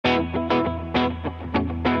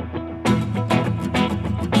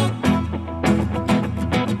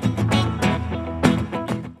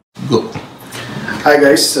Hi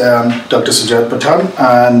guys, Dr. Sujat Pathan,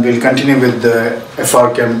 and we'll continue with the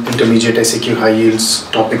Frcem Intermediate SAQ High Yields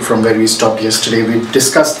topic from where we stopped yesterday. We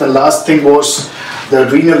discussed the last thing was the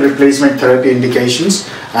renal replacement therapy indications,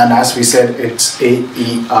 and as we said, it's A,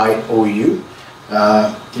 E, I, O, U.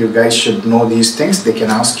 You guys should know these things. They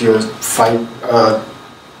can ask you a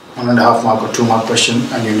 1.5 mark or 2 mark question,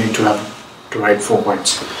 and you need to have to write 4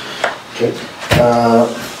 points. Okay.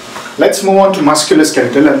 Let's move on to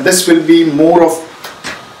musculoskeletal, and this will be more of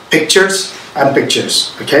pictures and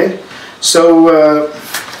pictures. Okay, so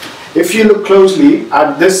if you look closely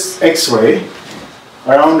at this X-ray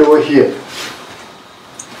around over here,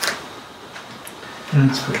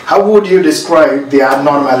 how would you describe the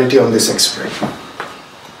abnormality on this X-ray?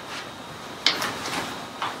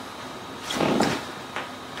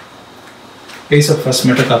 Base of first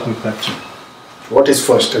metacarpal fracture. What is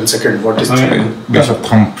first and second? What is third? Base of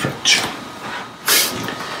thumb fracture.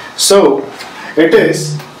 So it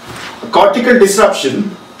is a cortical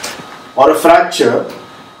disruption or a fracture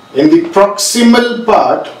in the proximal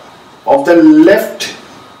part of the left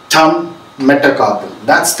thumb metacarpal.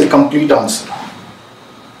 That's the complete answer.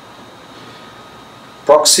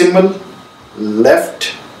 Proximal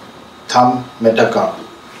left thumb metacarpal.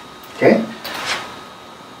 Okay.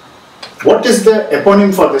 What is the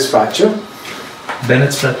eponym for this fracture?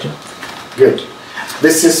 Bennett's fracture. Good.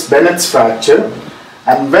 This is Bennett's fracture,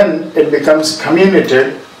 and when it becomes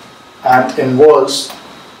comminuted and involves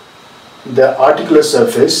the articular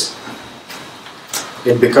surface,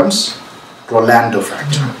 it becomes Rolando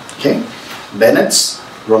fracture. Okay. Bennett's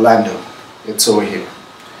Rolando. It's over here.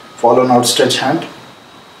 Fallen outstretched hand.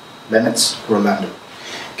 Bennett's Rolando.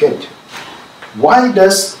 Good. Why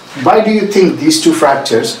do you think these two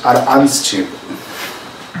fractures are unstable?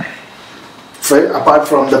 Apart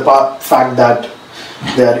from the fact that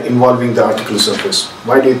they are involving the articular surface,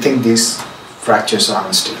 why do you think these fractures are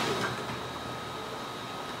unstable?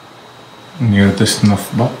 Near the snuff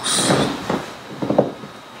box.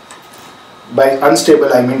 By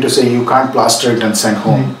unstable, I mean to say you can't plaster it and send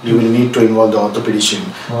home. You will need to involve the orthopedician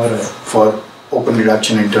for open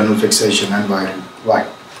reduction, internal fixation, and wiring. Why?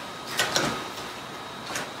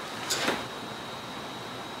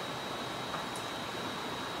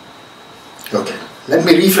 Okay, let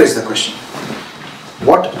me rephrase the question.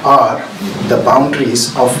 What are the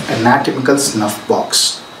boundaries of anatomical snuff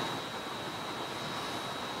box?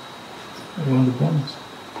 Around the bones.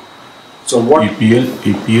 So what?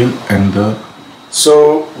 EPL and the...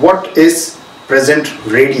 So what is present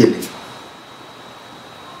radially?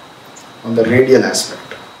 On the radial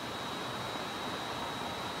aspect.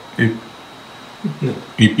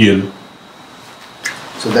 EPL.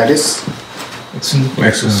 So that is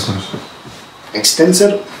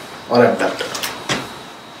extensor or abductor?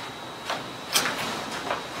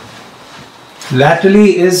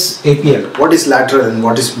 Laterally is APL. What is lateral and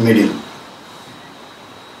what is medial?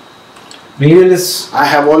 Medial is... I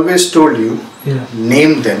have always told you,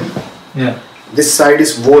 name them. Yeah. This side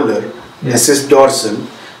is volar, this is dorsal,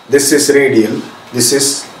 this is radial, this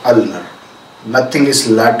is ulnar. Nothing is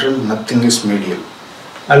lateral, nothing is medial.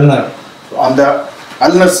 Ulnar. On the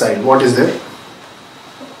ulnar side, what is there?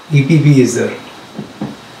 EPB is there.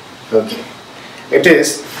 Okay. It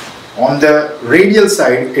is on the radial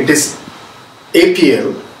side, it is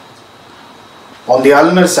APL. On the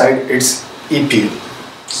ulnar side, it's EPL.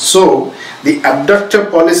 So the abductor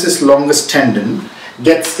pollicis longus tendon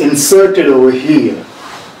gets inserted over here,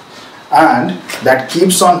 and that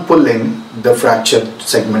keeps on pulling the fractured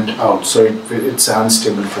segment out. So it's an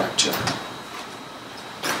unstable fracture.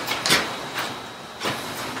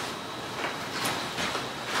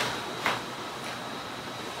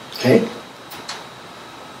 Okay.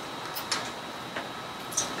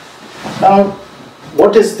 Now,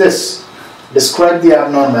 what is this? Describe the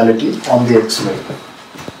abnormality on the X-ray.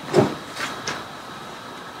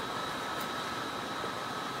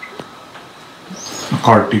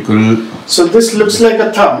 Cortical. So this looks like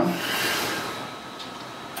a thumb,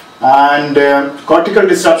 and cortical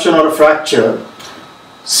disruption or a fracture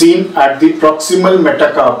seen at the proximal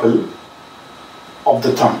metacarpal of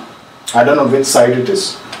the thumb. I don't know which side it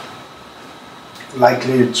is.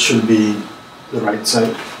 Likely it should be the right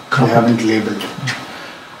side. I haven't labeled.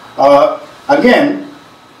 Again,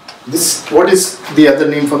 this. What is the other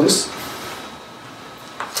name for this?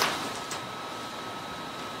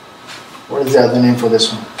 What is the other name for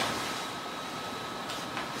this one?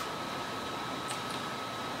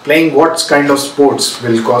 Playing what kind of sports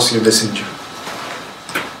will cause you this injury?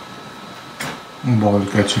 Ball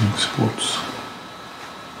catching sports.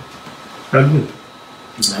 Rugby.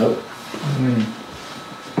 No.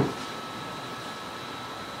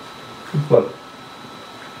 Football.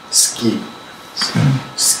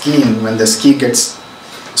 skiing, when the ski gets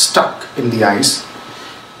stuck in the ice,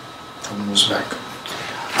 it moves back.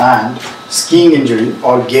 And skiing injury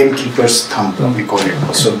or gamekeeper's thumb, we call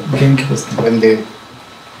it. So Gamekeeper's thumb. when they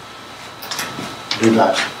do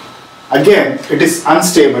that, again it is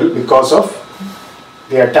unstable because of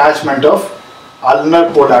the attachment of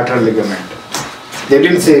ulnar collateral ligament. They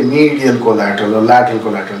didn't say medial collateral or lateral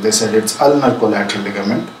collateral, they said it's ulnar collateral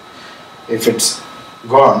ligament. If it's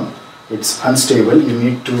gone, it's unstable, you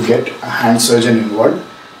need to get a hand surgeon involved.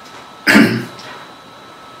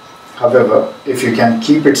 However, if you can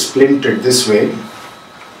keep it splinted this way,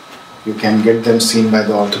 you can get them seen by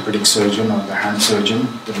the orthopedic surgeon or the hand surgeon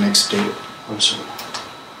the next day also.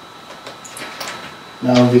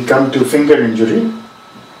 Now we come to finger injury.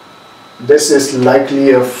 This is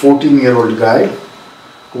likely a 14-year-old guy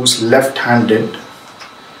who's left-handed.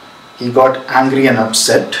 He got angry and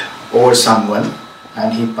upset over someone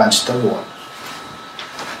and he punched the wall.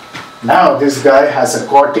 Now this guy has a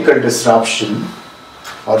cortical disruption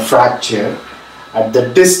or fracture at the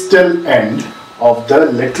distal end of the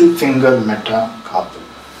little finger metacarpal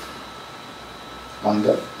on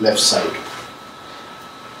the left side,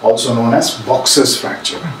 also known as boxer's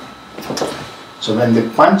fracture. So when they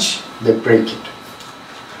punch, they break it.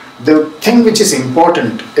 The thing which is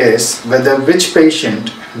important is whether which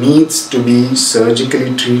patient needs to be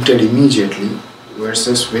surgically treated immediately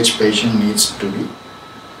versus which patient needs to be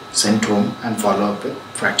sent home and follow up with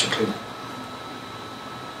fracture clinic.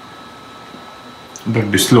 The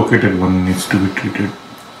dislocated one needs to be treated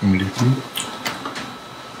immediately.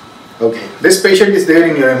 Okay, this patient is there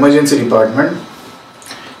in your emergency department.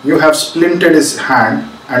 You have splinted his hand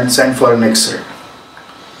and sent for an X-ray.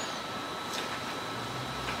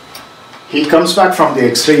 He comes back from the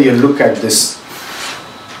X-ray, you look at this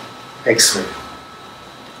X-ray.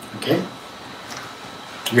 Okay?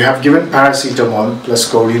 You have given paracetamol plus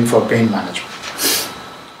codeine for pain management.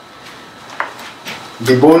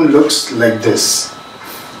 The bone looks like this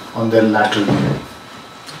on the lateral view.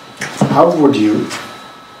 How would you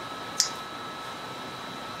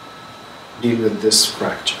deal with this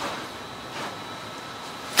fracture?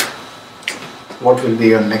 What will be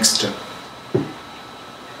your next step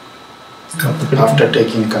after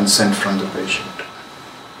taking consent from the patient?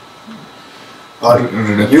 Or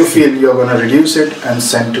you feel you're going to reduce it and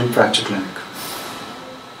send to fracture clinic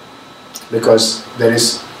because there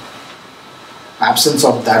is absence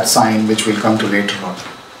of that sign which we'll come to later on.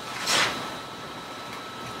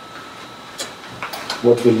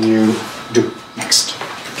 What will you do next?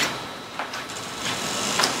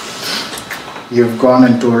 You've gone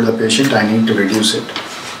and told the patient, I need to reduce it.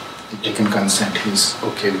 You've taken consent, he's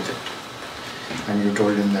okay with it. And you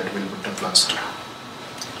told him that we'll put a plaster.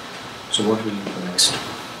 So what will you do next?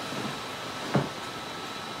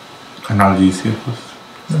 Analgesia first.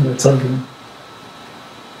 No, that's all given.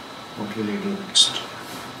 What will you do next?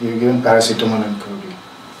 You've given paracetamol and codeine.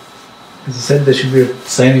 As I said, there should be a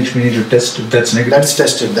sign which we need to test if that's negative. That's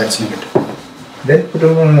tested, that's negative. Then put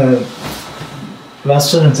on a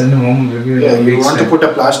plaster and send him home. Review Yeah, in a you week's want to time. put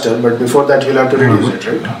a plaster, but before that you'll have to reduce it,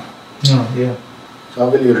 right? No, yeah. So how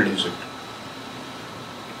will you reduce it?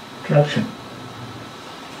 Traction.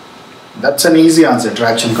 That's an easy answer,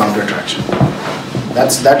 traction, counter traction.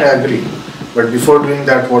 That I agree. But before doing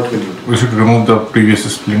that, what will you do? We should remove the previous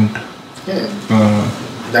splint. Yeah,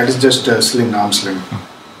 that is just a sling, arm sling.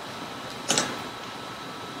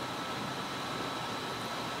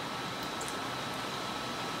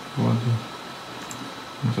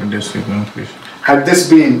 The dislocation. Had this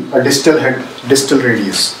been a distal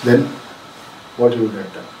radius, then what you would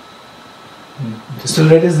have done? Distal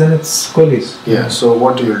radius, then it's Coley's. Yeah, so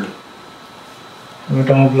what you will do?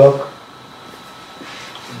 Hematoma block.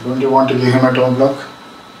 Don't you want to give hematoma block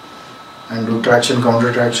and do traction,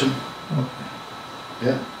 counter traction? Okay.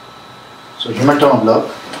 Yeah. So hematoma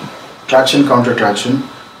block, traction, counter traction,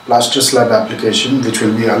 plaster slab application, which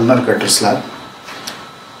will be ulnar cutter slab.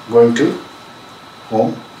 Going to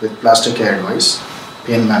home with plaster care advice,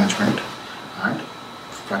 pain management, and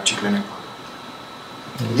fracture clinic.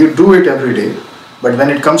 You do it every day, but when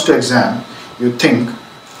it comes to exam, you think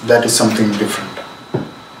that is something different.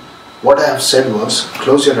 What I have said was,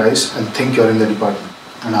 close your eyes and think you're in the department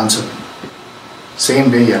and answer them.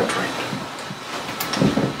 Same way you have tried.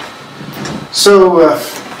 So,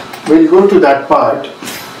 we'll go to that part.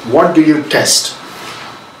 What do you test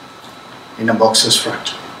in a boxer's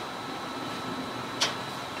fracture?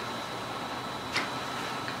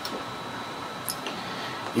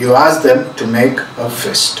 You ask them to make a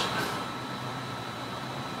fist.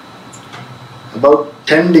 About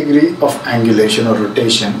 10 degree of angulation or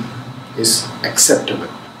rotation is acceptable.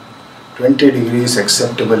 20 degrees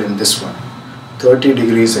acceptable in this one, 30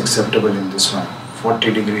 degrees acceptable in this one,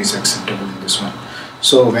 40 degrees acceptable in this one.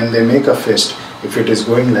 So when they make a fist, if it is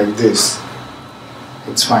going like this,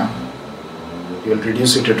 it's fine. You'll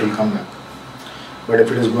reduce it, it will come back. But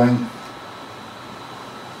if it is going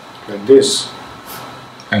like this,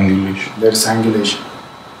 Angulation. there's angulation.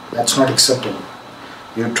 That's not acceptable.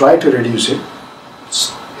 You try to reduce it.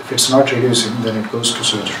 If it's not reducing, then it goes to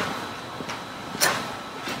surgery.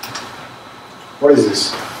 What is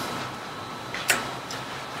this?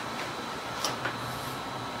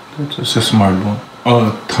 That's just a smart one.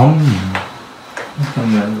 Thumb.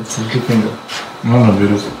 It's a little finger. No,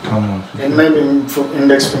 there is a thumb also. In my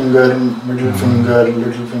index finger, middle finger,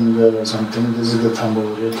 little finger or something, this is the thumb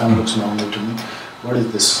over here. Thumb looks normal to me. What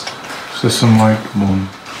is this? Sesamite bone.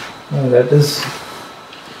 No, that is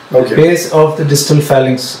the Okay. base of the distal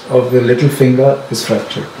phalanx of the little finger is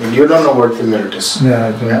fractured. And you don't know what finger it is. Yeah,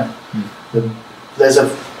 I don't Yeah. know. There's a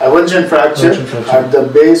avulsion fracture Avulsion fracture. at the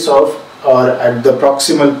base of or at the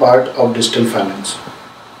proximal part of distal phalanx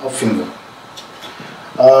of finger.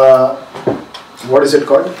 What is it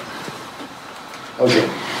called? Okay.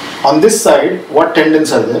 On this side, what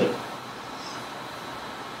tendons are there?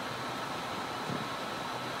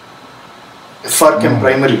 Frcem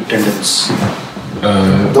primary tendons.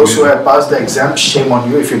 Those who have passed the exam, shame on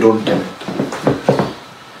you if you don't tell it.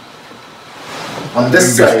 On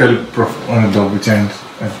this side, the which ends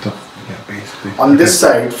at the base. on this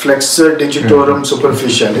side, flexor digitorum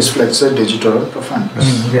superficialis, flexor digitorum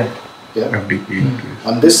profundus. Yeah. Yeah. FDP.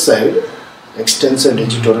 On this side, extensor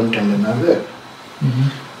digitorum tendon are there.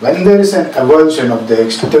 When there is an avulsion of the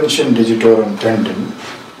extension digitorum tendon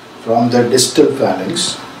from the distal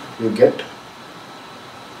phalanx, you get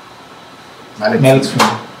mallet Mallet finger.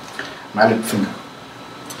 finger. Mallet finger.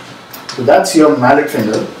 So that's your mallet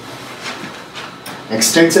finger.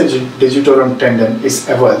 Extensor digitorum tendon is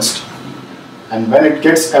avulsed, and when it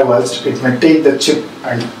gets avulsed, it may take the chip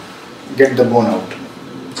and get the bone out.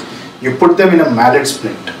 You put them in a mallet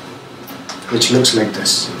splint, which looks like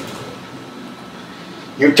this.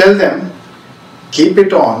 You tell them, keep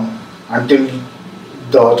it on until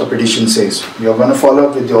the orthopedician says. You're going to follow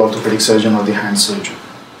up with the orthopedic surgeon or the hand surgeon.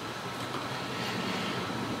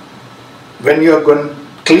 When you're going to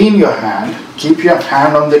clean your hand, keep your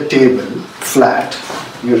hand on the table flat.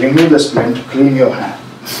 You remove the splint, clean your hand.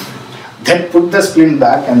 Then put the splint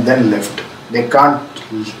back and then lift. They can't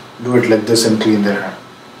do it like this and clean their hand.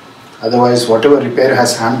 Otherwise, whatever repair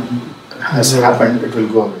has happened, it will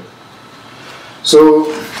go away.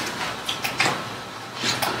 So,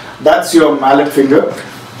 that's your mallet finger,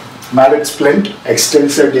 mallet splint,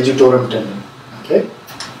 extensor digitorum tendon. Okay?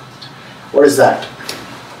 What is that?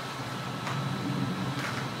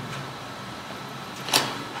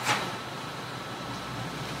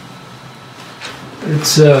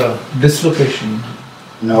 It's a dislocation.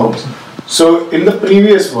 No. So in the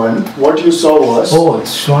previous one, what you saw was, Oh,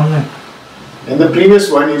 it's shown like. in the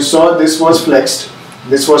previous one you saw this was flexed,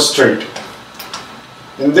 this was straight.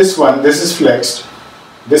 In this one, this is flexed,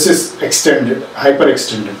 this is extended,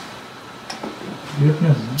 hyperextended.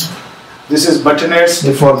 Weakness. This is Buttonhead's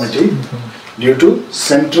deformity due to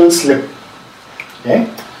central slip.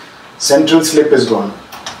 Okay? Central slip is gone.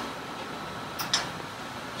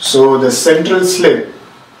 So the central slip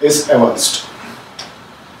is avulsed.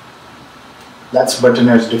 That's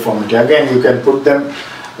Buttonhead's deformity. Again, you can put them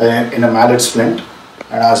in a mallet splint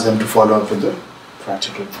and ask them to follow up with the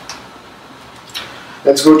fracture treatment.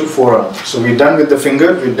 Let's go to forearm. So we're done with the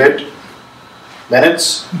finger. We did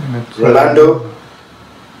Bennett's, Rolando,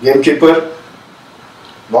 gamekeeper,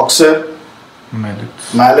 boxer,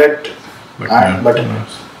 mallet, and button.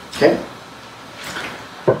 Okay.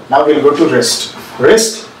 Now we'll go to wrist.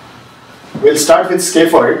 Wrist, we'll start with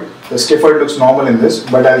scaphoid. The scaphoid looks normal in this,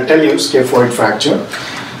 but I'll tell you scaphoid fracture.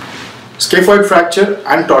 Scaphoid fracture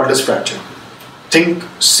and toddler's fracture. Think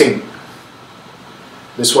same.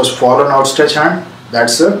 This was fallen outstretched hand.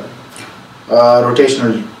 That's a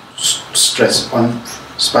rotational stress on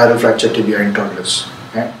spiral fracture tibia in toddlers.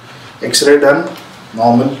 Okay. X-ray done,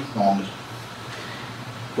 normal.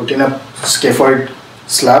 Put in a scaphoid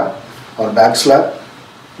slab or back slab.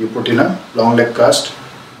 You put in a long leg cast.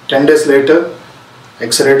 10 days later,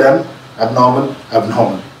 X-ray done, abnormal.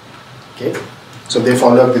 Okay. So they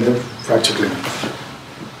follow up with the fracture clinic.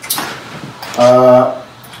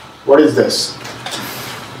 What is this?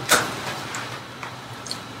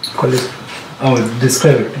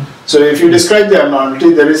 Describe it. So if you describe the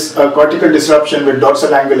abnormality, there is a cortical disruption with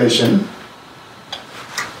dorsal angulation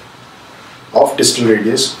of distal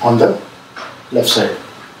radius on the left side,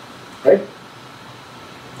 right?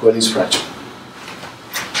 Cohen's fracture.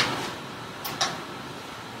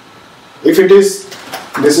 If it is,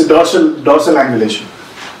 this is dorsal angulation.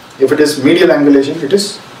 If it is medial angulation, it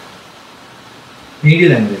is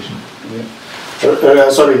Medial angulation.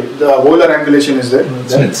 sorry, the volar angulation is there.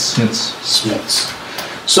 Smiths.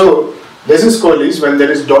 So this is Colles when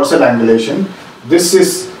there is dorsal angulation. This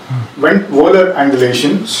is when volar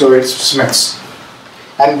angulation, so it's Smiths.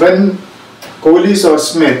 And when Colles or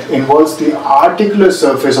Smith involves the articular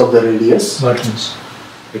surface of the radius, Barton's.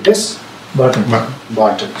 it is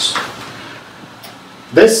Barton's.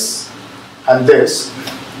 This and this,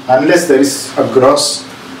 unless there is a gross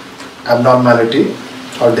abnormality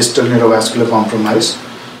or distal neurovascular compromise,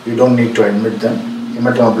 you don't need to admit them.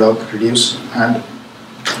 Hematoma block, reduce, and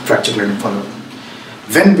fracture clinic follow.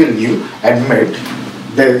 When will you admit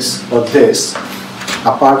this or this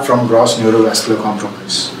apart from gross neurovascular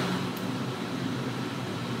compromise?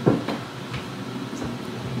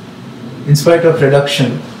 In spite of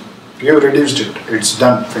reduction, You reduced it, it's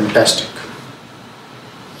done, fantastic.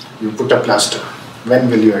 You put a plaster. When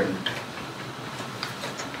will you admit?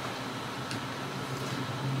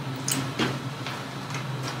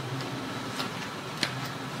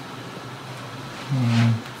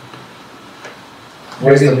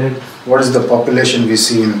 What is the population we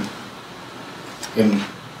see in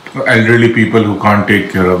Elderly people who can't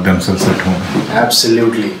take care of themselves at home.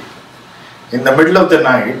 Absolutely. In the middle of the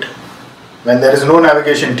night, when there is no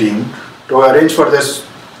navigation team to arrange for this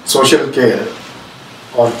social care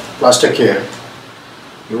or plaster care,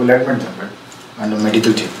 you will admit them, right? And a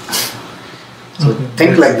medical team. So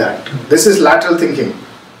think like that. This is lateral thinking.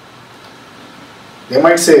 They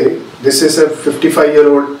might say, this is a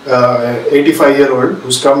 55-year-old, 85-year-old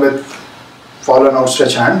who's come with fallen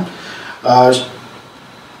outstretched hand.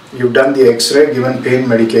 You've done the X-ray, given pain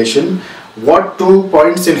medication. What 2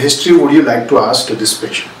 points in history would you like to ask to this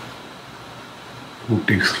patient? Who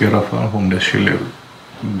takes care of her? Whom does she live?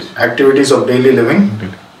 Activities of daily living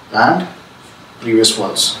and previous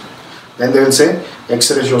falls. Then they will say,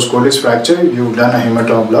 X-ray shows Colles fracture, you've done a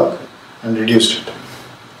hematoma block and reduced it.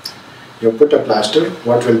 You put a plaster,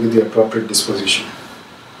 what will be the appropriate disposition?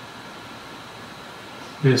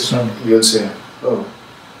 yes, no. You'll say, oh,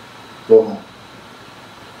 go home.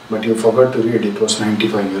 But you forgot to read, it was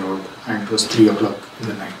 95-year-old and it was 3 o'clock in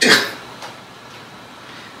the night.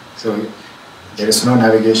 So there is no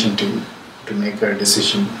navigation team to make a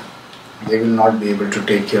decision. They will not be able to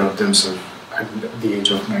take care of themselves at the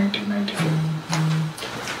age of 90, 95.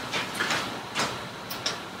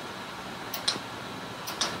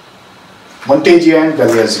 Monteggia and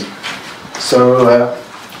Gagliazzi. So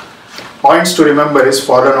points to remember is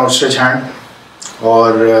fallen outstretched hand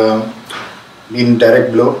or in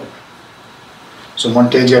direct blow. So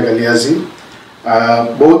Monteggia, Gagliazzi,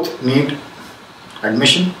 both need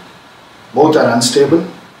admission, both are unstable,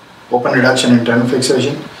 open reduction, internal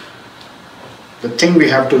fixation. The thing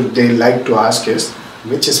they like to ask is,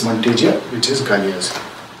 which is Monteggia, which is Gagliazzi?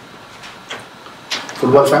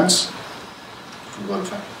 Football fans? Football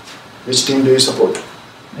fan. Which team do you support?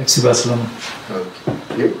 FC Barcelona.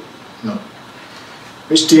 Okay. You? No.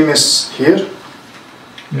 Which team is here?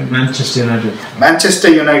 Manchester United. Manchester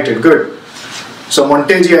United, good. So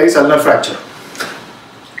Monteggia is ulnar fracture.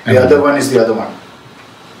 The other one is the other one.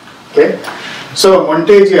 Okay. So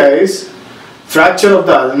Monteggia is fracture of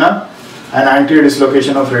the ulna and anterior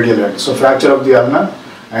dislocation of radial head. So fracture of the ulna,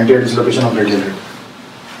 anterior dislocation of radial head.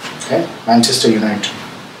 Okay. Manchester United.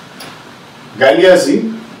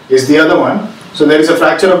 Gagliazzi is the other one. So there is a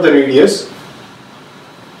fracture of the radius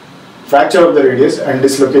and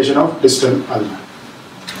dislocation of distal ulna.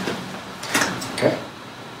 Okay.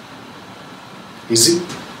 Easy.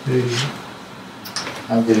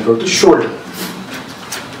 Now we'll go to shoulder.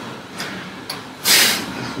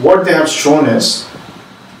 What they have shown is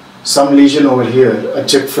some lesion over here, a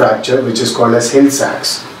chip fracture which is called as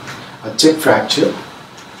Hill-Sachs, a chip fracture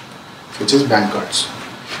which is Bankard's.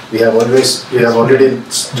 We have already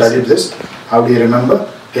studied this. How do you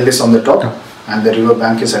remember? Hill is on the top and the river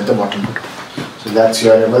bank is at the bottom. So that's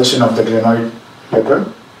your avulsion of the glenoid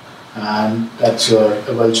labrum and that's your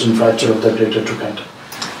avulsion fracture of the greater trochanter.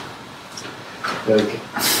 Okay.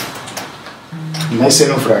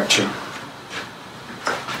 Masonu fracture.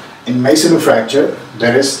 In Masonu fracture,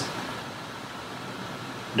 there is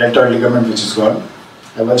deltoid ligament which is gone,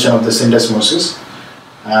 avulsion of the syndesmosis,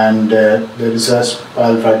 and there is a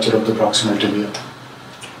spiral fracture of the proximal tibia.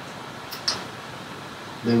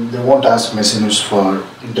 They won't ask Masonus for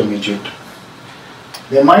intermediate.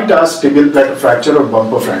 They might ask tibial plateau fracture or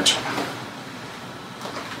bumper fracture.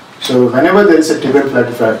 So whenever there is a tibial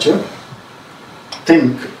plateau fracture,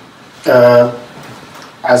 think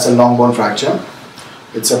as a long bone fracture.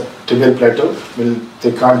 It's a tibial plateau.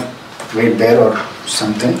 They can't weight bear or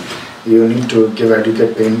something, you need to give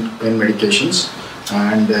adequate pain medications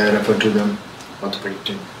and refer to the orthopedic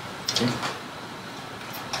team. Okay.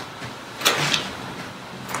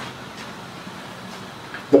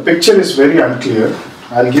 The picture is very unclear.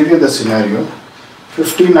 I'll give you the scenario.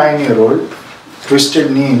 59-year-old,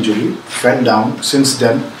 twisted knee injury, fell down, since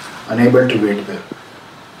then unable to weight bear.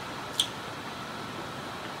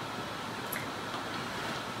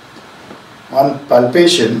 On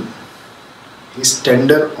palpation, is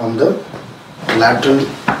tender on the lateral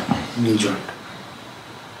knee joint.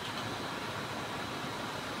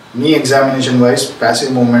 Knee examination wise,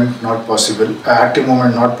 passive movement not possible, active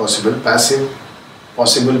movement not possible, passive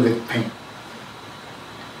possible with pain.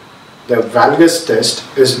 The valgus test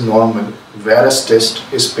is normal, varus test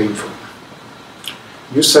is painful.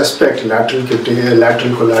 You suspect lateral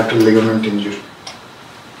collateral ligament injury.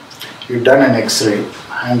 You've done an X-ray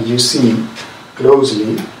and you see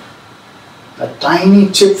closely a tiny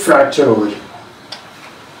chip fracture over here.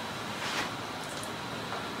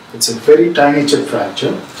 It's a very tiny chip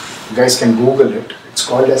fracture. You guys can Google it. It's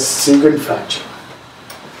called a secant fracture.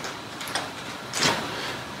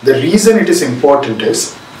 The reason it is important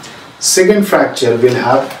is secant fracture will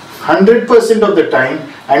have 100% of the time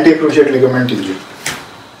anticruciate ligament injury.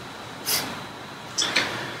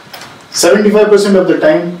 75% of the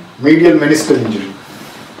time medial meniscal injury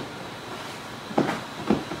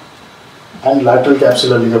and lateral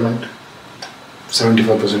capsular ligament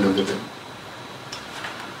 75% of the time.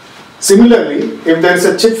 Similarly, if there is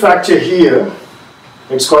a chip fracture here,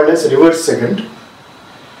 it's called as reverse secant.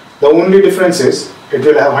 The only difference is it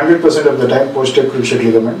will have 100% of the time posterior cruciate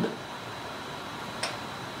ligament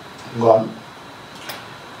gone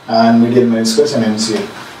and medial meniscus and MCL.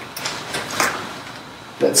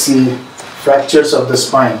 Let's see fractures of the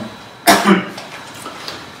spine.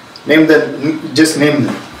 Name them, just name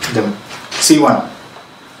them. C1.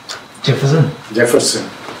 Jefferson.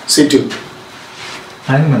 C2.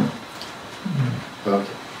 Hangman.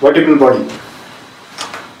 Okay. Vertebral body.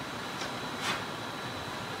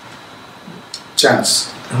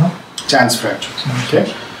 Chance fracture.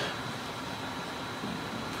 Okay.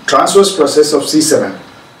 Transverse process of C7.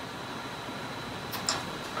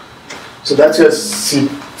 So that's your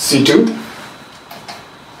C2.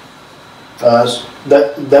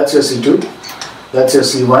 That's your C2. That's your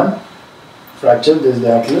C1 fracture. This is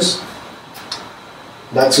the atlas.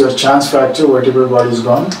 That's your chance fracture. Vertebral body is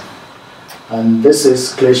gone. And this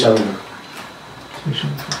is Clay-Shaveler.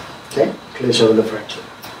 Okay, Clay-Shaveler fracture.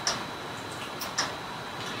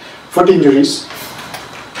 Foot injuries.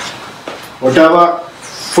 Ottawa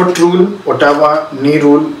foot rule, Ottawa knee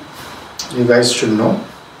rule, you guys should know.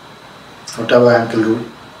 Ottawa ankle rule.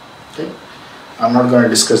 Okay, I'm not going to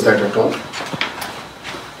discuss that at all.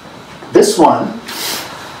 This one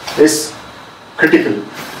is critical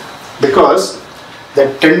because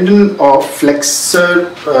the tendon of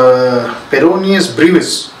flexor peroneus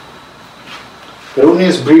brevis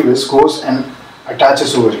goes and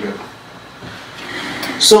attaches over here.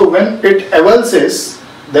 So when it avulses,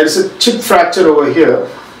 there is a chip fracture over here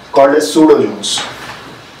called as pseudojones.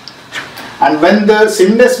 And when the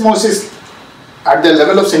syndesmosis, at the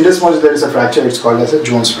level of syndesmosis there is a fracture, it's called as a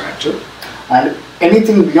Jones fracture. And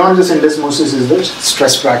anything beyond the syndesmosis is the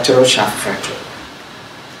stress fracture or shaft fracture.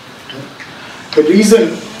 The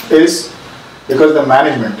reason is because the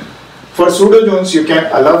management. For pseudojones you can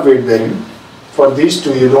allow weight bearing. For these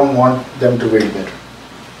two you don't want them to weight bear.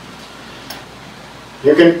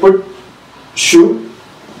 You can put shoe,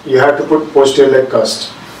 you have to put posterior leg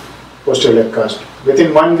cast.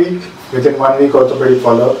 Within 1 week orthopedic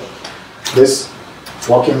follow this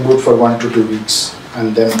walking boot for 1 to 2 weeks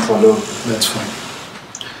and then follow, that's fine.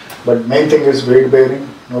 But main thing is weight bearing,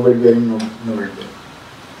 no weight bearing, no weight bearing.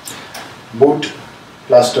 Boot,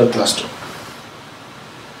 plaster.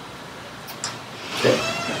 Okay.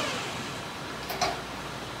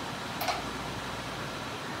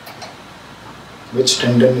 Which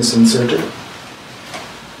tendon is inserted?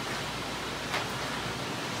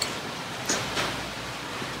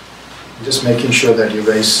 Just making sure that you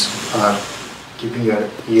guys are keeping your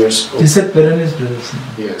ears open. Is it peroneus brevis?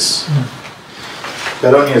 Yes.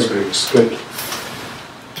 Peroneus brevis. Good.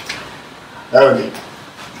 Okay.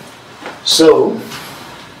 So,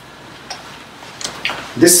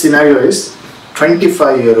 this scenario is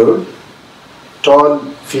 25-year-old tall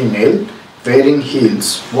female wearing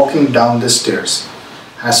heels walking down the stairs,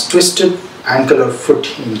 has twisted ankle or foot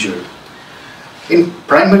injury. In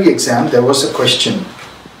primary exam there was a question,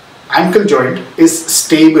 ankle joint is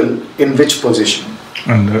stable in which position?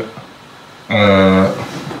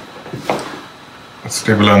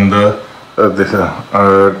 Stable on the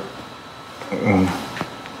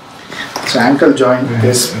So ankle joint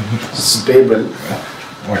is stable.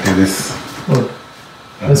 What is this? Oh,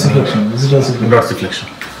 dorsiflexion. This is dorsiflexion. Dorsiflexion.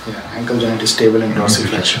 Yeah, ankle joint is stable in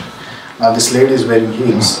dorsiflexion. Now this lady is wearing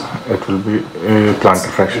heels. It will be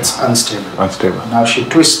plantar fascia. It's unstable. Unstable. Now she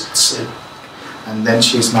twists it and then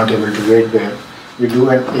she is not able to wait there. We do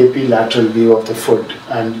an AP lateral view of the foot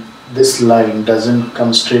and this line doesn't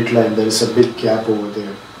come straight line. There is a big gap over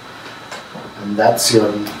there. And that's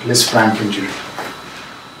your Lis Frank injury.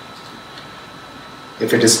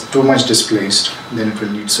 If it is too much displaced, then it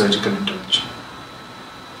will need surgical intervention.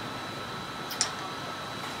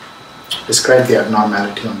 Describe the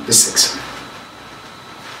abnormality on this section.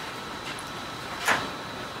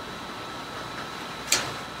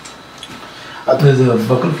 There is a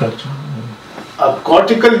buccal fracture. A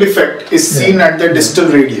cortical defect is seen at the distal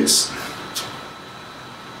radius,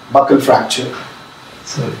 buccal fracture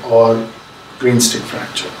Sorry. or green stick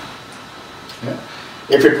fracture. Yeah.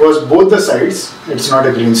 If it was both the sides, it's not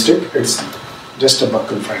a green stick, it's just a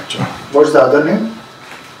buccal fracture. What's the other name?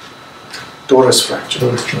 Torus fracture.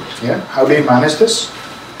 Torus fracture. Yeah. How do you manage this?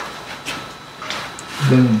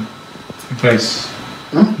 Then advice.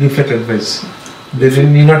 Hmm? Reflect advice. They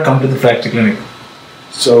need not come to the fracture clinic.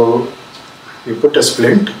 So you put a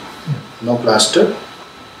splint, no plaster,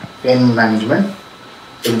 pain management.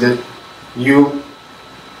 You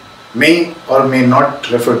may or may not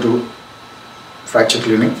refer to fracture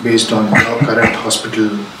clinic based on your current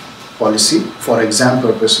hospital policy. For exam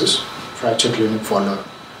purposes, fracture clinic follow.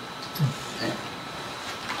 Okay.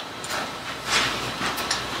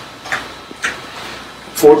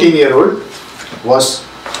 14-year-old was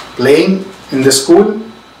playing in the school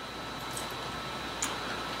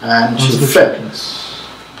and she fell.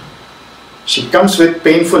 She comes with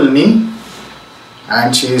painful knee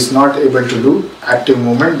and she is not able to do active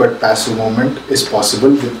movement, but passive movement is possible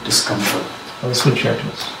with discomfort.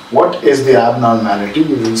 What is the abnormality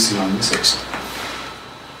you will see on this X-ray?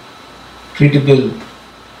 Treatable.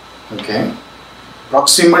 Okay.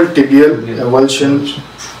 Proximal tibial avulsion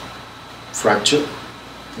fracture.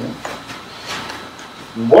 Okay.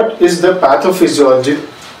 What is the pathophysiologic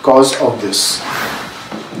cause of this?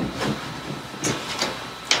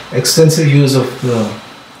 Extensive use of the.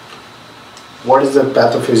 What is the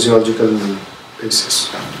pathophysiological basis?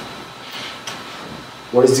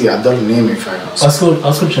 What is the other name, if I ask?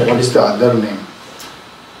 What is the other name?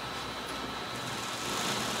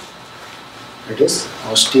 It is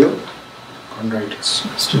osteochondritis.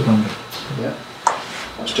 Osteochondritis. Yeah.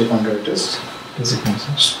 Osteochondritis.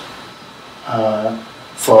 Designation.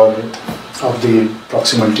 Of the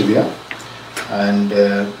proximal tibia, and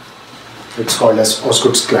it's called as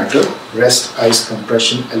Osgood's clatter, rest, ice,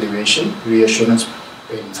 compression, elevation, reassurance,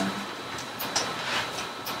 pain.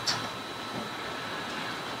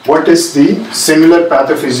 What is the similar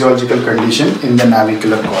pathophysiological condition in the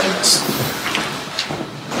navicular cortex?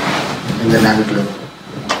 In the navicular.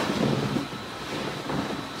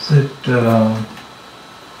 Is it?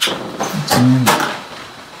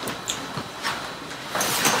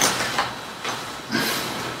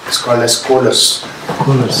 It's called as colus.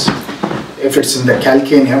 Colus. If it's in the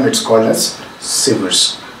calcaneum, it's called as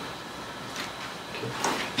Sivers. Okay.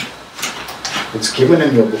 It's given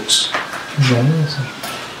in your books.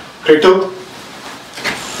 Crito.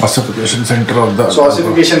 Ossification center of the. So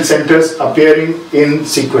ossification centers appearing in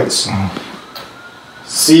sequence.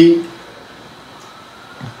 C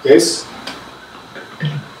is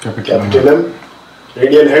capitulum,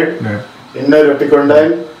 radial head, inner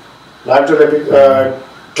epicondyle, lateral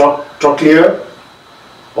trochlear,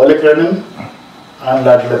 olecranon, and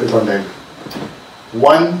lateral epicondyle.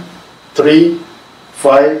 1, 3,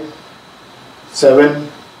 5, 7,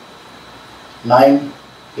 9,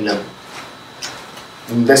 11.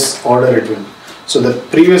 In this order it will. So the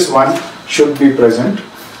previous one should be present.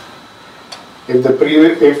 If the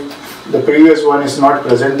previous one is not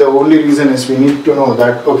present, the only reason is we need to know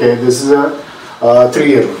that, okay, this is a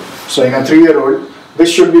 3-year-old. So in a 3-year-old, this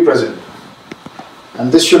should be present. And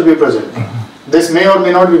this should be present. This may or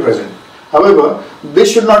may not be present. However, this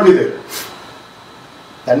should not be there.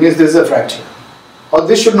 That means this is a fracture. Or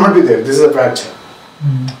this should not be there. This is a fracture.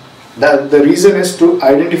 The reason is to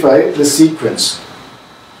identify the sequence.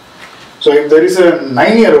 So if there is a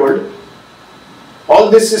 9-year-old, all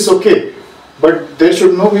this is okay, but there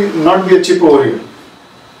should not be a chip over here.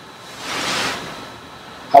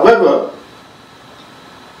 However,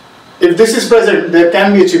 if this is present, there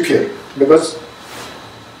can be a chip here because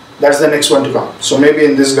that's the next one to come. So maybe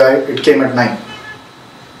in this guy it came at 9.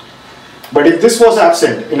 But if this was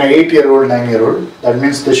absent in an 8-year-old, 9-year-old, that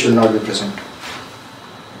means this should not be present.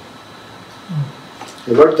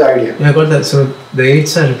 You got the idea? Yeah, I got that. So the age,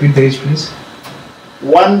 sir, repeat the age, please.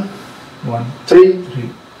 1, 1, 3, 3,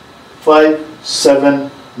 5,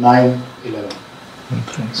 7, 9, 11. 1,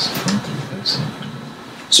 3, 5, 7.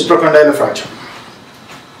 Supracondylar fracture.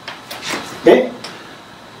 Okay?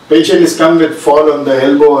 Patient is come with fall on the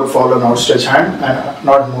elbow or fall on outstretched hand and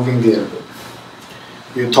not moving the elbow.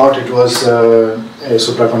 You thought it was a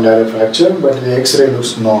supracondylar fracture, but the X-ray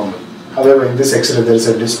looks normal. However, in this X-ray there is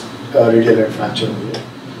a radial head fracture over here.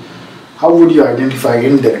 How would you identify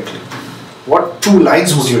indirectly? What two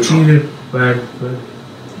lines would you draw? Bad.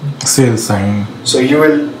 Sale sign. So you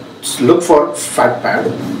will look for fat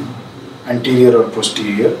pad, anterior or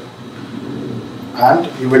posterior, and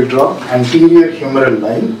you will draw anterior humeral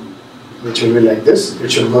line, which will be like this.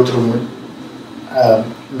 It should go through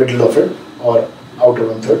middle of it or outer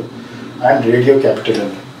 1/3, and radiocapitular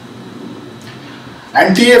line.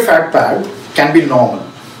 Anterior fat pad can be normal.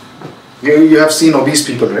 You have seen obese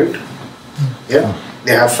people, right? Yeah,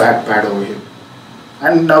 they have fat pad over here,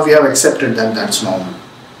 and now we have accepted that that's normal,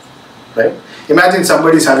 right? Imagine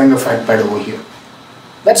somebody is having a fat pad over here.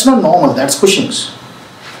 That's not normal, that's Cushing's.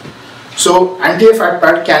 So anterior fat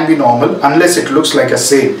pad can be normal unless it looks like a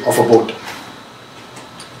sail of a boat.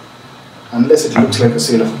 Unless it looks like a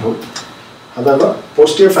sail of a boat. However,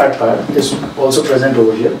 posterior fat pad is also present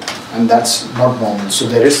over here, and that's not normal. So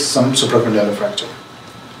there is some supracondylar fracture.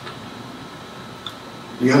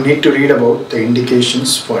 You need to read about the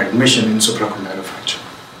indications for admission in supracondylar fracture.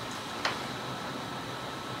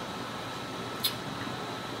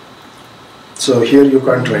 So here you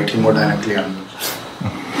can't write hemodynamically unknown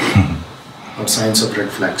or signs of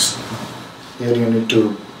red flags. Here you need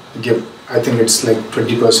to give, I think it's like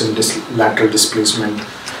 20% lateral displacement.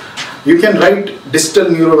 You can write distal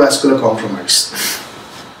neurovascular compromise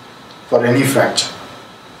for any fracture.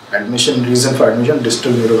 Admission, reason for admission,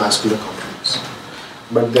 distal neurovascular compromise.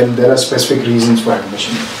 But then there are specific reasons for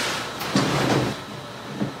admission.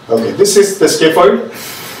 Okay, this is the scaphoid.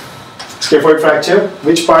 Scaphoid fracture.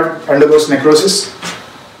 Which part undergoes necrosis?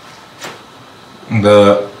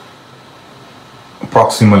 The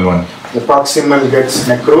proximal one. The proximal gets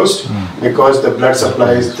necrosed because the blood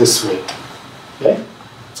supply is this way. Okay?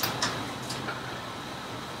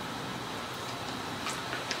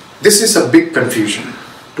 This is a big confusion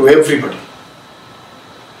to everybody.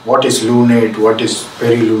 What is lunate? What is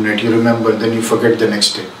perilunate? You remember, then you forget the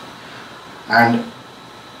next day. And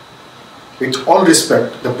with all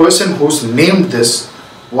respect, the person who's named this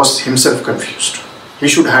was himself confused. He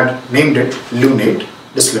should have named it lunate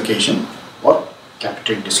dislocation or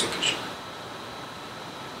capitate dislocation,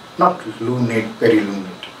 not lunate,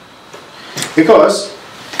 perilunate. Because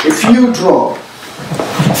if you draw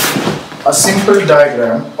a simple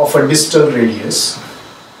diagram of a distal radius,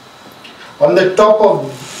 on the top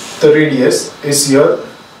of the radius is your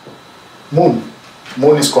moon.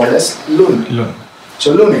 Moon is called as lune.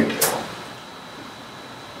 So lunate.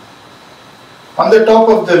 On the top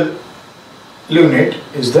of the lunate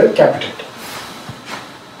is the capitate.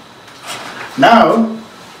 Now,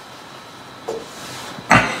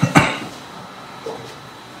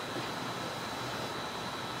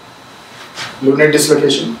 lunate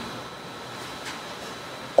dislocation.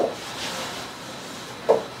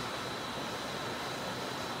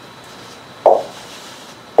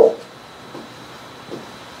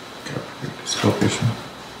 Dislocation.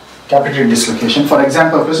 Capitate dislocation. For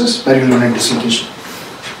exam purposes, perilunate dislocation.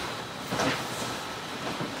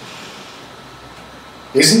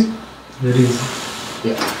 Easy? Very easy.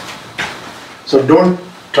 Yeah. So don't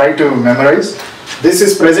try to memorize. This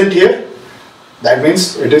is present here. That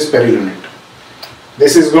means it is perilunate.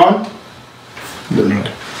 This is gone.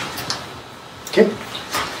 Lunate. Okay.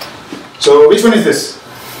 So which one is this?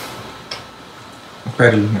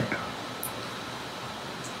 Perilunate.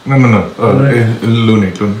 No.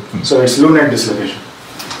 Lunate. So it's lunate dislocation.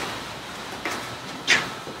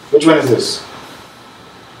 Which one is this?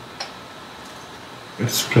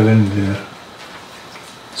 It's present there.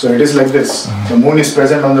 So it is like this. The moon is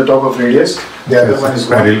present on the top of radius. The other one is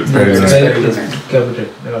gone. Perilunate.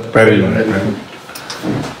 Capitate. Perilunate.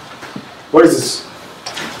 What is this?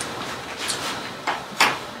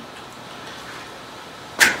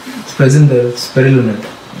 It's present there. It's perilunate.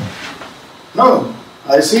 No.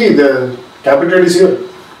 I see the capitate is here.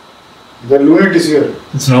 The lunate is here.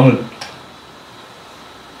 It's normal.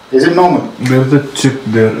 Is it normal? There's a chip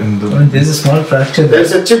there in the. I mean, there's a small fracture there.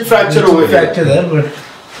 There's a chip fracture over here. Fracture there, but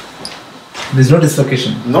there's no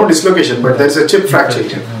dislocation. No dislocation, but there's a chip fracture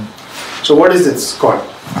here. So what is this called?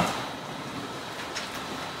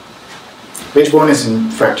 Which bone is in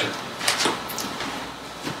fracture?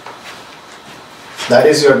 That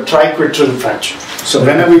is your triquetral fracture. So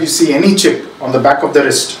whenever you see any chip on the back of the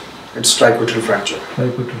wrist, it's triquetral fracture.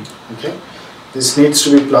 Triquetral. Okay. This needs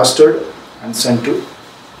to be plastered and sent to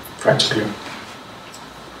fracture clinic.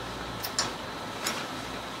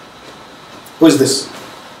 Who is this?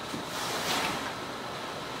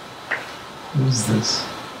 Who's this?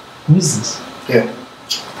 Who's this? Here.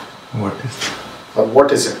 What is Or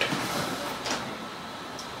what is it?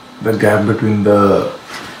 the gap between the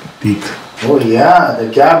teeth? Oh yeah, the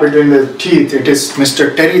gap between the teeth. It is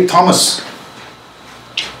Mr. Terry Thomas.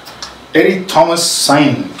 Terry Thomas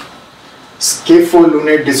sign.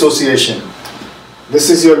 Scapholunate dissociation. This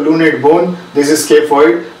is your lunate bone. This is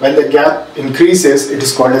scaphoid. When the gap increases, it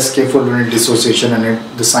is called as scapholunate dissociation,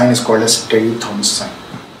 and the sign is called as Terry Thomas sign.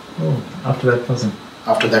 Oh, after that person.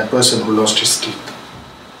 After that person who lost his teeth.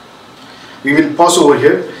 We will pause over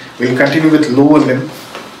here. We will continue with lower limb